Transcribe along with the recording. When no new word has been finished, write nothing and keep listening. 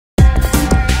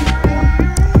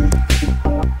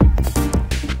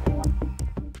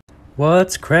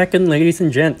What's crackin', ladies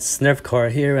and gents?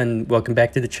 Nerfcar here, and welcome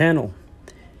back to the channel.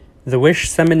 The Wish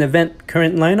Summon event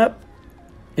current lineup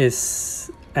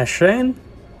is as shown.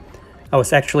 I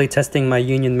was actually testing my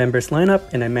Union members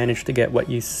lineup, and I managed to get what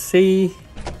you see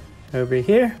over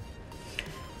here.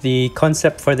 The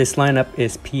concept for this lineup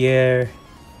is Pierre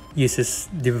uses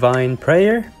Divine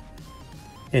Prayer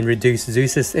and reduce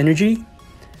Zeus's energy.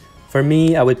 For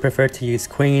me, I would prefer to use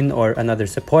Queen or another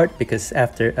support because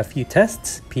after a few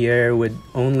tests, Pierre would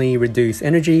only reduce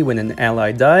energy when an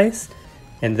ally dies,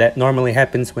 and that normally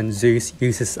happens when Zeus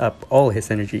uses up all his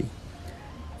energy.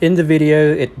 In the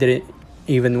video, it didn't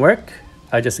even work.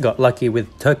 I just got lucky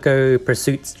with Toko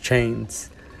Pursuit's chains.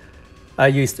 I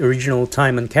used original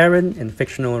Time on Karen and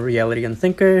fictional Reality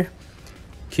Unthinker.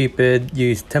 Cupid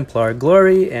used Templar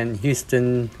Glory, and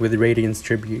Houston with Radiance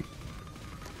Tribute.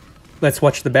 Let's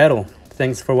watch the battle.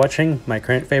 Thanks for watching my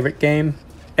current favorite game,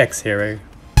 X-Hero.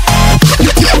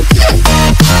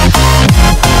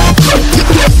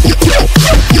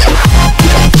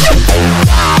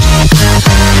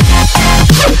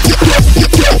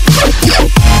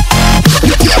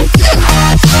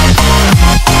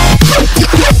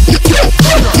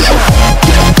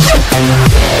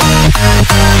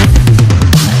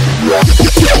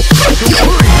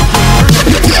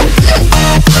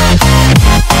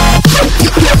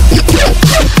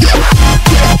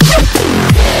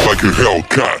 Like a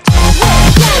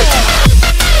Hellcat.